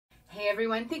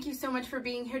everyone, thank you so much for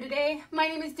being here today. My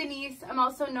name is Denise. I'm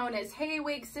also known as Hey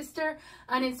Wig Sister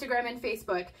on Instagram and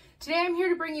Facebook. Today I'm here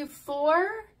to bring you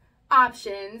 4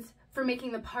 options for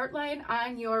making the part line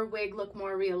on your wig look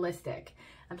more realistic.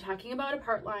 I'm talking about a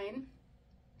part line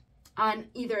on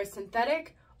either a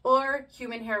synthetic or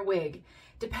human hair wig.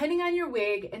 Depending on your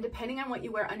wig and depending on what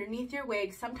you wear underneath your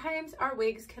wig, sometimes our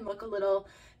wigs can look a little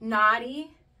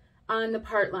naughty on the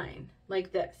part line,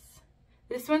 like this.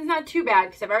 This one's not too bad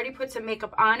because I've already put some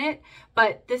makeup on it,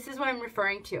 but this is what I'm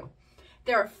referring to.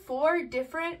 There are 4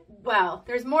 different, well,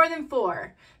 there's more than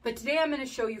 4, but today I'm going to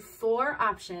show you 4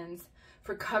 options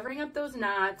for covering up those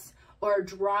knots or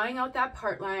drawing out that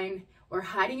part line or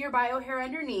hiding your bio hair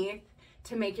underneath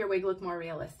to make your wig look more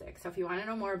realistic. So if you want to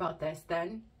know more about this,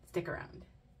 then stick around.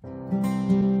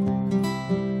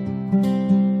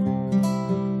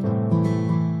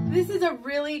 This is a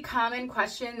really common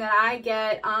question that I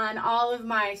get on all of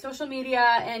my social media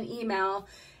and email.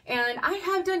 And I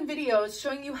have done videos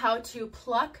showing you how to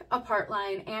pluck a part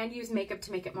line and use makeup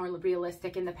to make it more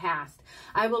realistic in the past.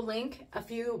 I will link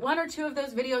one or two of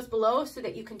those videos below so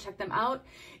that you can check them out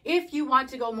if you want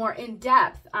to go more in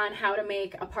depth on how to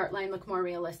make a part line look more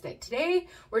realistic. Today,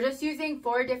 we're just using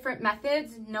 4 different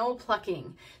methods, no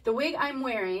plucking. The wig I'm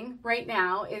wearing right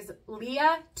now is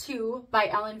Leah 2 by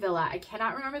Ellen Villa. I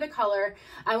cannot remember the color.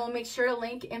 I will make sure to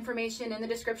link information in the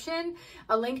description,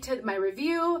 a link to my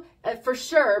review for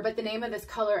sure, but the name of this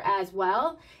color as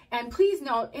well. And please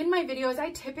note, in my videos,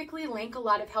 I typically link a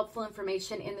lot of helpful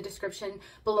information in the description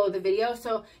below the video.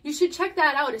 So you should check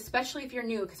that out, especially if you're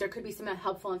new, because there could be some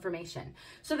helpful information.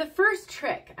 So the first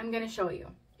trick I'm going to show you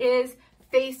is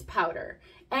face powder.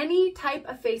 Any type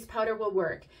of face powder will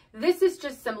work. This is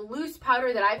just some loose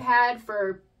powder that I've had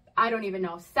for, I don't even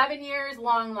know, 7 years,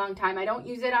 long time. I don't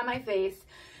use it on my face.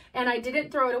 And I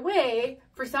didn't throw it away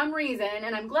for some reason,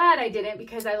 and I'm glad I didn't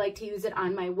because I like to use it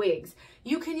on my wigs.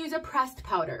 You can use a pressed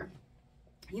powder.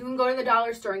 You can go to the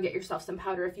dollar store and get yourself some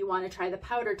powder if you want to try the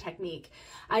powder technique.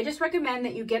 I just recommend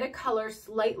that you get a color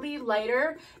slightly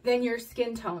lighter than your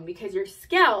skin tone because your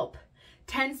scalp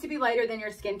tends to be lighter than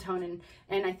your skin tone.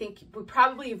 And I think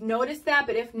you've noticed that,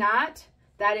 but if not,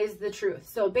 that is the truth.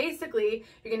 So basically,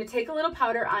 you're going to take a little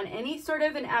powder on any sort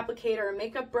of an applicator or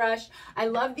makeup brush. I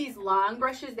love these long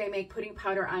brushes. They make putting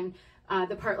powder on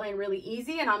the part line really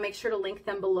easy, and I'll make sure to link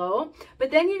them below.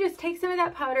 But then you just take some of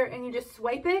that powder and you just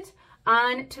swipe it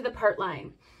onto the part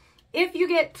line. If you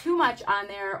get too much on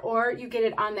there or you get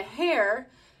it on the hair,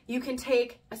 you can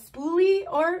take a spoolie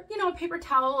or, a paper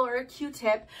towel or a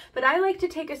Q-tip, but I like to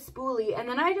take a spoolie and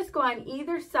then I just go on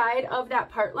either side of that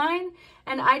part line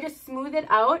and I just smooth it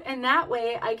out, and that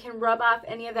way I can rub off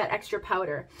any of that extra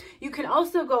powder. You can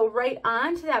also go right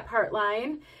onto that part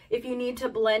line if you need to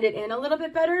blend it in a little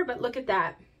bit better, but look at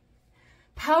that.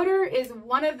 Powder is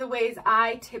one of the ways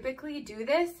I typically do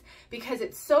this because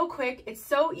it's so quick, it's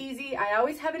so easy. I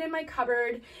always have it in my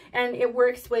cupboard and it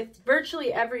works with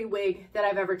virtually every wig that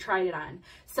I've ever tried it on.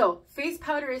 So face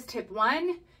powder is tip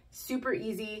 1, super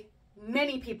easy.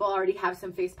 Many people already have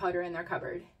some face powder in their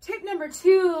cupboard. Tip number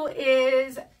 2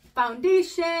 is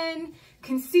foundation,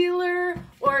 concealer,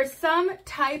 or some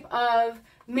type of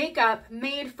makeup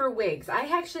made for wigs. I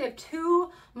actually have 2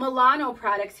 Milano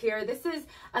products here. This is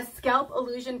a scalp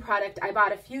illusion product I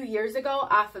bought a few years ago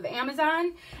off of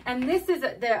Amazon, and this is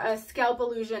a scalp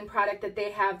illusion product that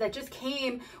they have that just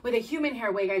came with a human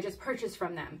hair wig I just purchased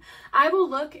from them. I will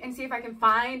look and see if I can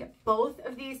find both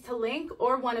of these to link,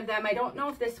 or one of them. I don't know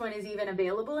if this one is even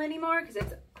available anymore because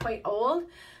it's quite old,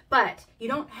 but you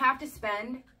don't have to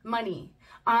spend money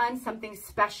on something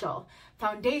special.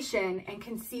 Foundation and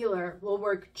concealer will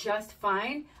work just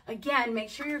fine. Again, make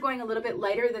sure you're going a little bit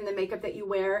lighter than the makeup that you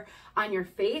wear on your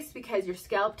face because your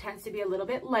scalp tends to be a little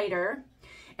bit lighter.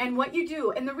 And what you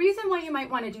do, and the reason why you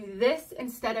might want to do this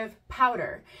instead of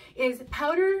powder, is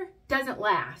powder doesn't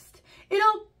last.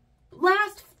 It'll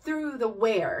last through the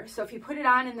wear. So if you put it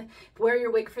on and wear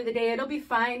your wig for the day, it'll be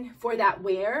fine for that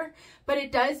wear, but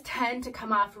it does tend to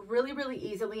come off really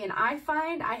easily. And I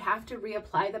find I have to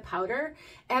reapply the powder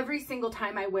every single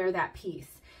time I wear that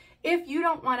piece. If you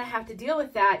don't want to have to deal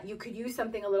with that, you could use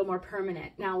something a little more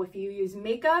permanent. Now, if you use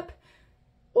makeup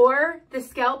or the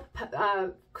scalp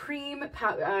cream,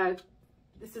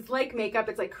 this is like makeup,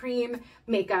 it's like cream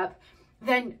makeup,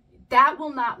 then that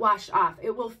will not wash off.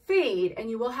 It will fade and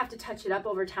you will have to touch it up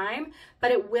over time,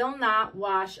 but it will not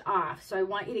wash off. So I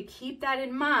want you to keep that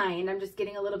in mind. I'm just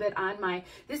getting a little bit on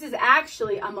this is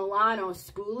actually a Milano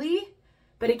spoolie,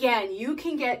 but again, you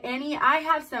can get any, I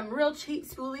have some real cheap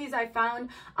spoolies I found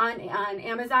on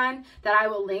Amazon that I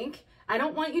will link. I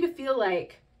don't want you to feel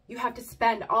like you have to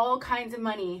spend all kinds of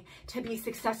money to be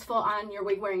successful on your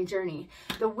wig wearing journey.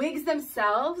 The wigs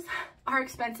themselves are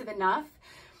expensive enough,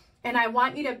 and I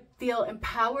want you to feel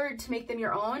empowered to make them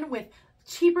your own with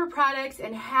cheaper products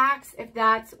and hacks if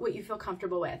that's what you feel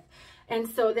comfortable with. And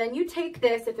so then you take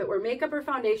this, if it were makeup or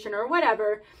foundation or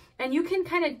whatever, and you can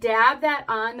kind of dab that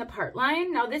on the part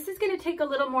line. Now this is going to take a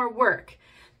little more work.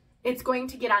 It's going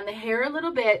to get on the hair a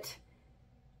little bit,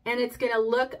 and it's going to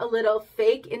look a little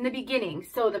fake in the beginning.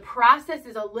 So the process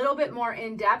is a little bit more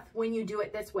in-depth when you do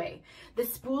it this way. The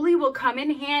spoolie will come in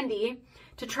handy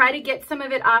to try to get some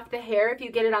of it off the hair if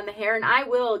you get it on the hair. And I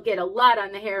will get a lot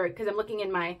on the hair because I'm looking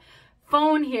in my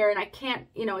phone here and I can't,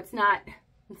 you know, it's not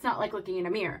like looking in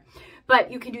a mirror.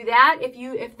 But you can do that if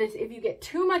you get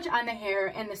too much on the hair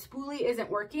and the spoolie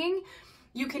isn't working.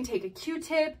 You can take a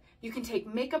Q-tip, you can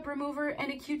take makeup remover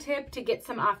and a Q-tip to get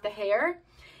some off the hair.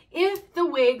 If the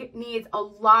wig needs a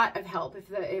lot of help,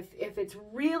 if it's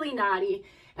really knotty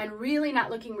and really not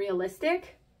looking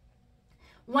realistic,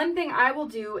 one thing I will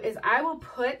do is I will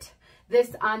put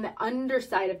this on the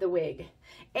underside of the wig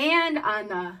and on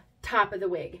the top of the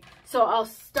wig. So I'll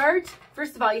start,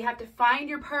 first of all, you have to find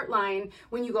your part line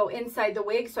when you go inside the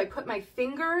wig. So I put my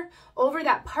finger over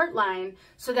that part line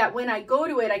so that when I go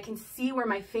to it, I can see where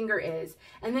my finger is.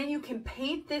 And then you can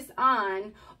paint this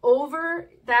on over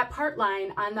that part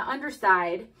line on the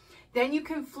underside. Then you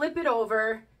can flip it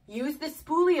over, use the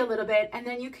spoolie a little bit, and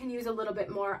then you can use a little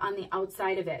bit more on the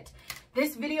outside of it.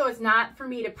 This video is not for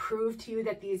me to prove to you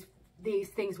that these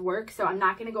things work, so I'm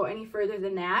not going to go any further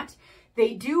than that.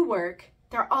 They do work.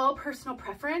 They're all personal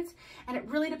preference, and it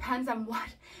really depends on what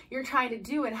you're trying to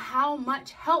do and how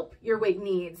much help your wig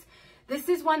needs. This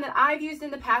is one that I've used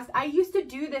in the past. I used to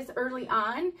do this early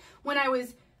on when I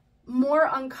was more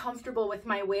uncomfortable with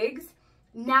my wigs.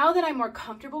 Now that I'm more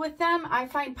comfortable with them, I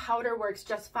find powder works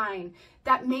just fine.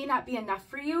 That may not be enough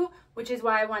for you, which is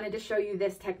why I wanted to show you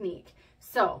this technique.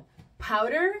 So,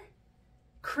 powder,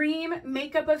 cream,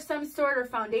 makeup of some sort, or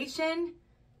foundation.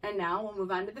 And now we'll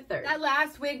move on to the third. That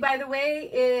last wig, by the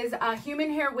way, is a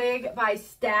human hair wig by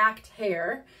Stacked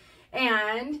Hair.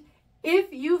 And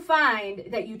if you find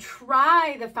that you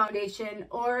try the foundation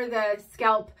or the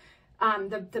scalp,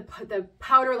 the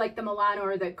powder like the Milano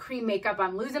or the cream makeup,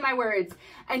 I'm losing my words,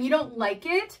 and you don't like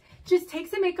it, just take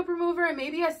some makeup remover and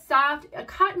maybe a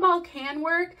cotton ball can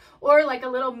work, or like a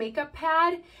little makeup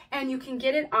pad, and you can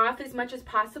get it off as much as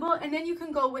possible, and then you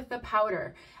can go with the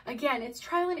powder. Again, it's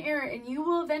trial and error, and you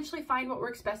will eventually find what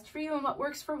works best for you, and what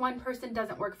works for one person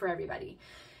doesn't work for everybody.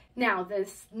 Now,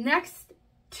 this next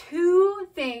two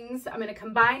things I'm going to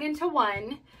combine into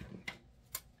one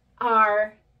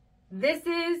are, this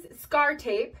is scar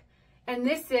tape, and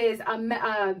this is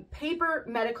a paper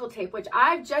medical tape, which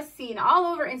I've just seen all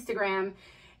over Instagram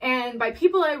and by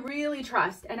people I really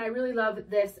trust, and I really love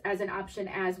this as an option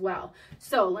as well.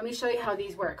 So let me show you how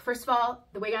these work. First of all,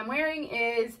 the wig I'm wearing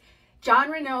is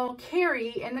John Renault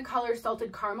Carrie in the color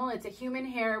Salted Caramel. It's a human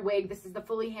hair wig. This is the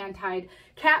fully hand-tied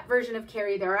cat version of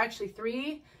Carrie. There are actually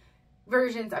 3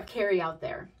 versions of Carrie out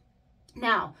there.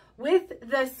 Now, with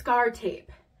the scar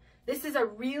tape, this is a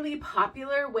really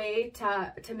popular way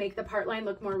to make the part line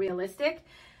look more realistic.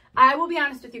 I will be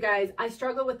honest with you guys, I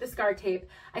struggle with the scar tape.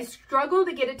 I struggle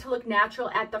to get it to look natural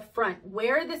at the front.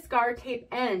 Where the scar tape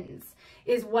ends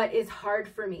is what is hard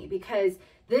for me, because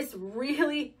this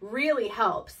really, really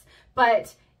helps,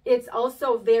 but it's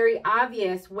also very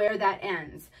obvious where that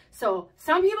ends. So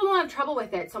some people don't have trouble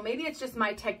with it, so maybe it's just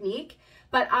my technique,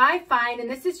 but I find, and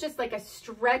this is just like a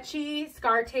stretchy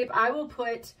scar tape, I will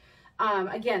put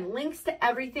again, links to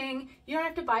everything. You don't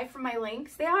have to buy from my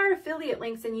links. They are affiliate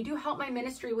links, and you do help my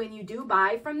ministry when you do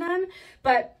buy from them,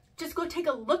 but just go take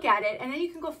a look at it, and then you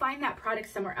can go find that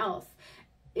product somewhere else.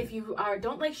 If you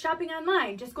don't like shopping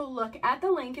online, just go look at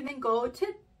the link and then go to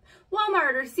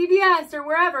Walmart or CVS or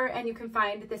wherever, and you can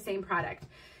find the same product.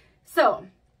 So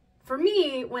for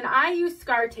me, when I use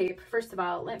scar tape, first of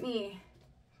all, let me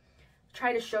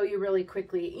try to show you really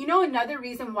quickly. You know, another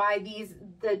reason why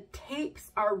the tapes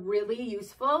are really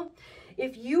useful,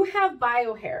 if you have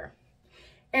bio hair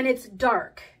and it's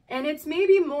dark and it's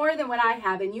maybe more than what I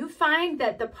have, and you find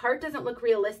that the part doesn't look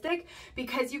realistic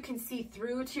because you can see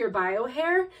through to your bio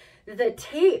hair, the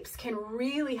tapes can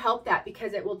really help that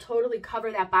because it will totally cover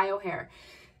that bio hair.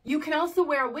 You can also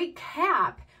wear a wig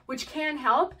cap, which can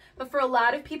help, but for a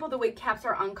lot of people, the wig caps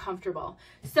are uncomfortable.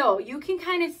 So you can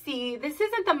kind of see, this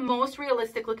isn't the most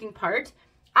realistic looking part.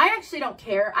 I actually don't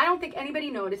care. I don't think anybody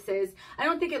notices. I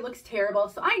don't think it looks terrible.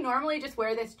 So I normally just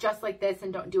wear this just like this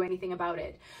and don't do anything about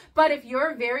it. But if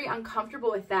you're very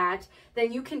uncomfortable with that,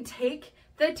 then you can take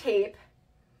the tape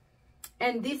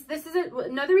And this is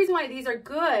another reason why these are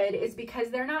good is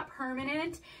because they're not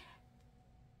permanent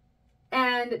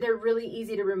and they're really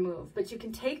easy to remove. But you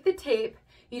can take the tape,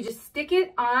 you just stick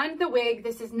it on the wig.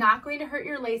 This is not going to hurt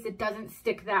your lace. It doesn't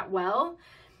stick that well.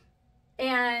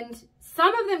 And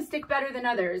some of them stick better than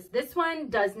others. This one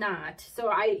does not.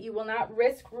 So you will not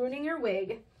risk ruining your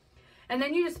wig. And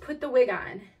then you just put the wig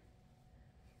on.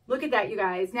 Look at that, you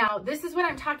guys. Now, this is what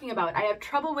I'm talking about. I have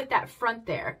trouble with that front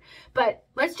there. But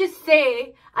let's just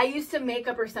say I used some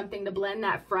makeup or something to blend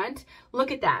that front.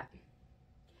 Look at that.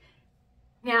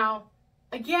 Now,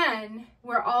 again,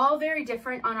 we're all very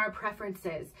different on our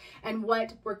preferences and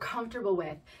what we're comfortable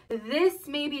with. This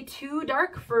may be too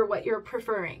dark for what you're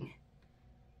preferring.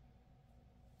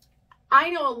 I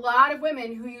know a lot of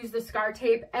women who use the scar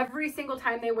tape every single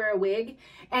time they wear a wig,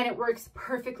 and it works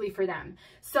perfectly for them.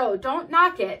 So don't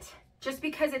knock it just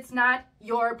because it's not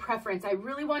your preference. I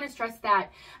really want to stress that.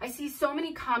 I see so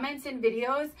many comments and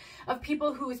videos of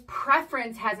people whose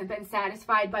preference hasn't been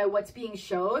satisfied by what's being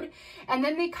showed, and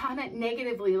then they comment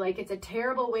negatively like it's a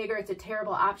terrible wig or it's a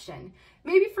terrible option.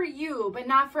 Maybe for you, but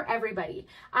not for everybody.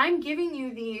 I'm giving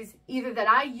you these either that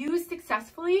I use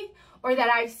successfully or that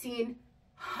I've seen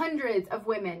hundreds of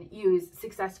women use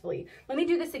successfully. Let me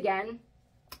do this again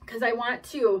because I want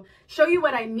to show you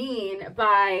what I mean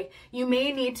by you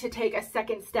may need to take a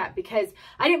second step, because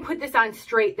I didn't put this on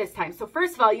straight this time. So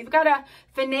first of all, you've got to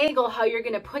finagle how you're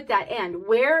going to put that end.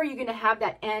 Where are you going to have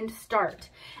that end start?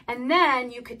 And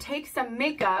then you could take some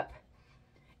makeup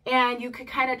and you could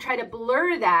kind of try to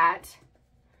blur that.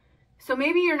 So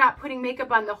maybe you're not putting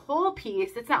makeup on the whole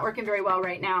piece. It's not working very well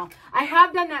right now. I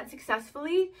have done that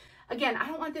successfully. Again, I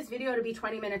don't want this video to be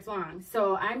 20 minutes long,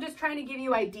 so I'm just trying to give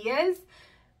you ideas.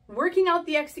 Working out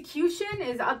the execution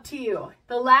is up to you.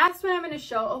 The last one I'm going to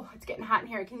show, oh, it's getting hot in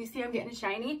here. Can you see I'm getting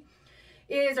shiny?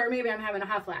 Or maybe I'm having a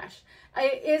hot flash,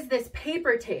 is this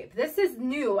paper tape. This is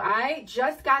new. I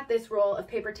just got this roll of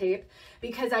paper tape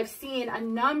because I've seen a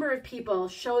number of people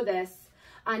show this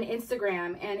on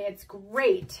Instagram, and it's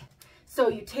great. So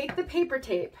you take the paper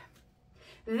tape.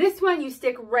 This one you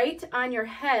stick right on your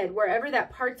head, wherever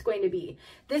that part's going to be.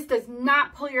 This does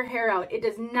not pull your hair out. It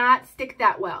does not stick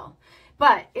that well,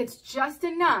 but it's just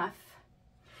enough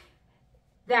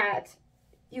that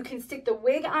you can stick the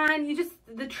wig on.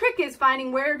 The trick is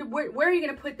finding where are you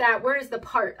going to put that? Where is the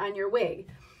part on your wig?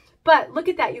 But look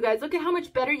at that, you guys. Look at how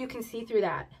much better you can see through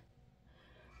that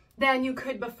than you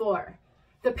could before.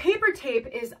 The paper tape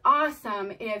is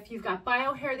awesome if you've got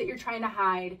bio hair that you're trying to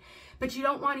hide, but you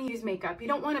don't want to use makeup. You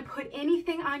don't want to put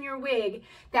anything on your wig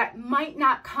that might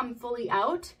not come fully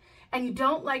out, and you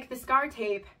don't like the scar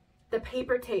tape, the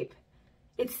paper tape.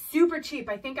 It's super cheap.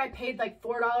 I think I paid like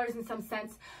 $4 and some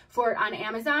cents for it on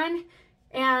Amazon.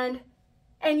 And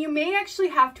you may actually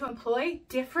have to employ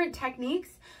different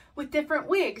techniques with different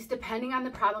wigs depending on the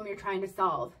problem you're trying to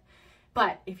solve.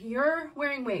 But if you're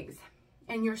wearing wigs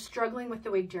and you're struggling with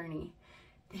the wig journey,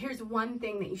 here's one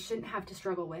thing that you shouldn't have to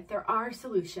struggle with. There are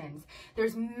solutions.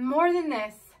 There's more than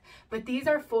this, but these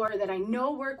are 4 that I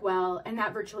know work well and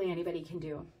that virtually anybody can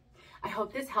do. I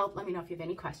hope this helped. Let me know if you have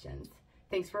any questions.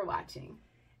 Thanks for watching.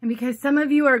 And because some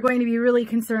of you are going to be really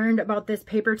concerned about this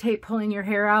paper tape pulling your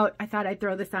hair out, I thought I'd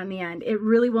throw this on the end. It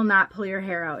really will not pull your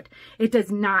hair out. It does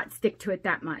not stick to it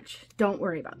that much. Don't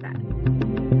worry about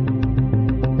that.